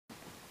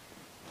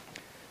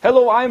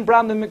Hello, I'm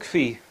Brandon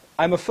McPhee.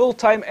 I'm a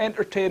full-time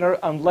entertainer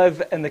and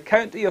live in the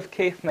county of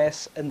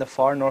Caithness in the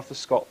far north of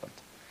Scotland.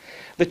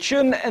 The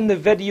tune in the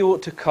video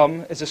to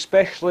come is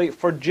especially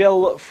for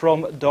Jill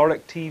from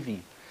Doric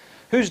TV,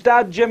 whose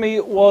dad Jimmy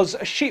was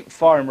a sheep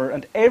farmer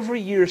and every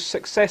year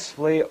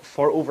successfully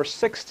for over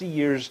 60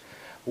 years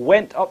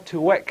went up to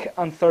Wick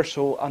and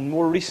Thurso and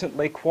more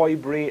recently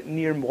Quoybray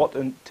near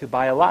Watton to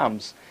buy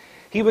lambs.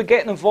 He would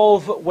get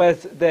involved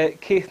with the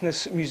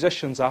Caithness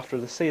musicians after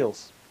the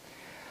sales.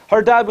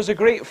 Her dad was a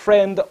great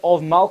friend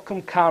of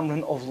Malcolm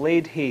Cameron of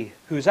Laid Hay,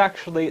 who is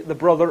actually the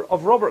brother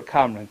of Robert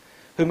Cameron,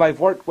 whom I've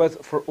worked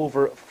with for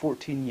over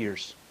 14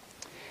 years.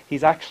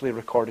 He's actually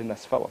recording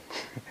this film.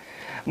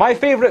 My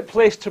favourite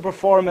place to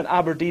perform in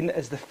Aberdeen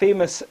is the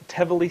famous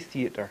Tivoli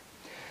Theatre.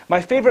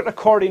 My favourite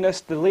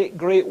accordionist, the late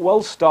great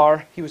Will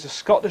Starr, he was a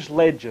Scottish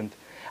legend,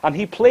 and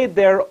he played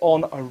there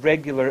on a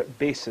regular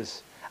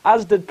basis,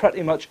 as did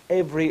pretty much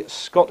every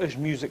Scottish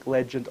music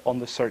legend on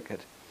the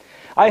circuit.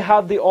 I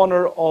had the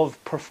honour of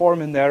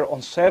performing there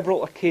on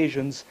several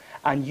occasions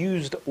and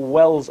used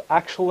Will's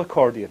actual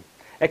accordion,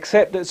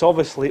 except it's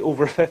obviously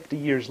over 50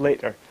 years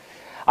later.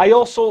 I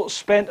also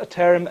spent a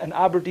term in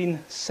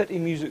Aberdeen City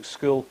Music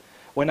School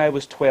when I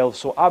was 12,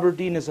 so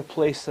Aberdeen is a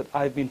place that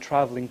I've been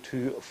travelling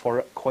to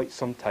for quite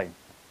some time.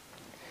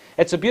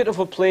 It's a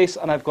beautiful place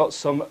and I've got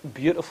some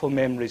beautiful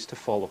memories to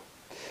follow.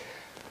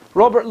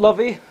 Robert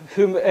Lovey,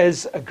 whom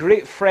is a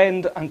great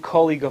friend and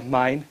colleague of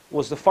mine,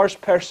 was the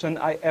first person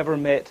I ever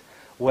met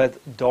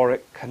with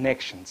Doric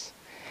connections.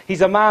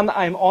 He's a man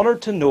I'm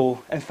honoured to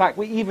know. In fact,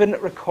 we even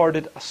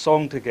recorded a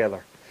song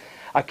together.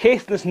 A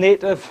Caithness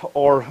native,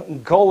 or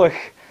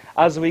Gaelic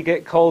as we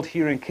get called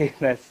here in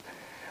Caithness,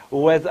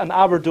 with an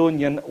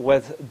Aberdonian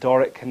with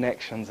Doric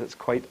connections. It's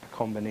quite a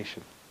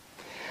combination.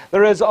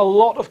 There is a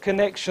lot of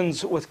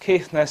connections with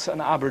Caithness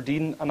and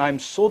Aberdeen, and I'm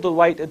so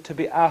delighted to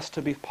be asked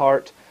to be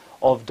part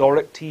of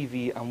Doric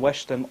TV and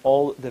wish them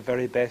all the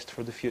very best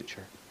for the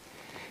future.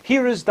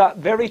 Here is that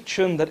very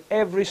tune that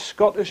every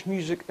Scottish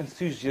music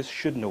enthusiast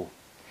should know.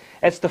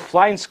 It's the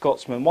Flying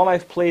Scotsman, one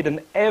I've played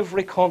in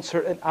every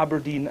concert in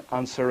Aberdeen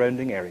and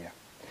surrounding area.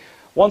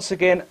 Once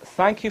again,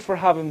 thank you for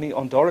having me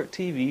on Doric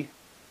TV,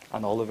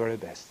 and all the very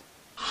best.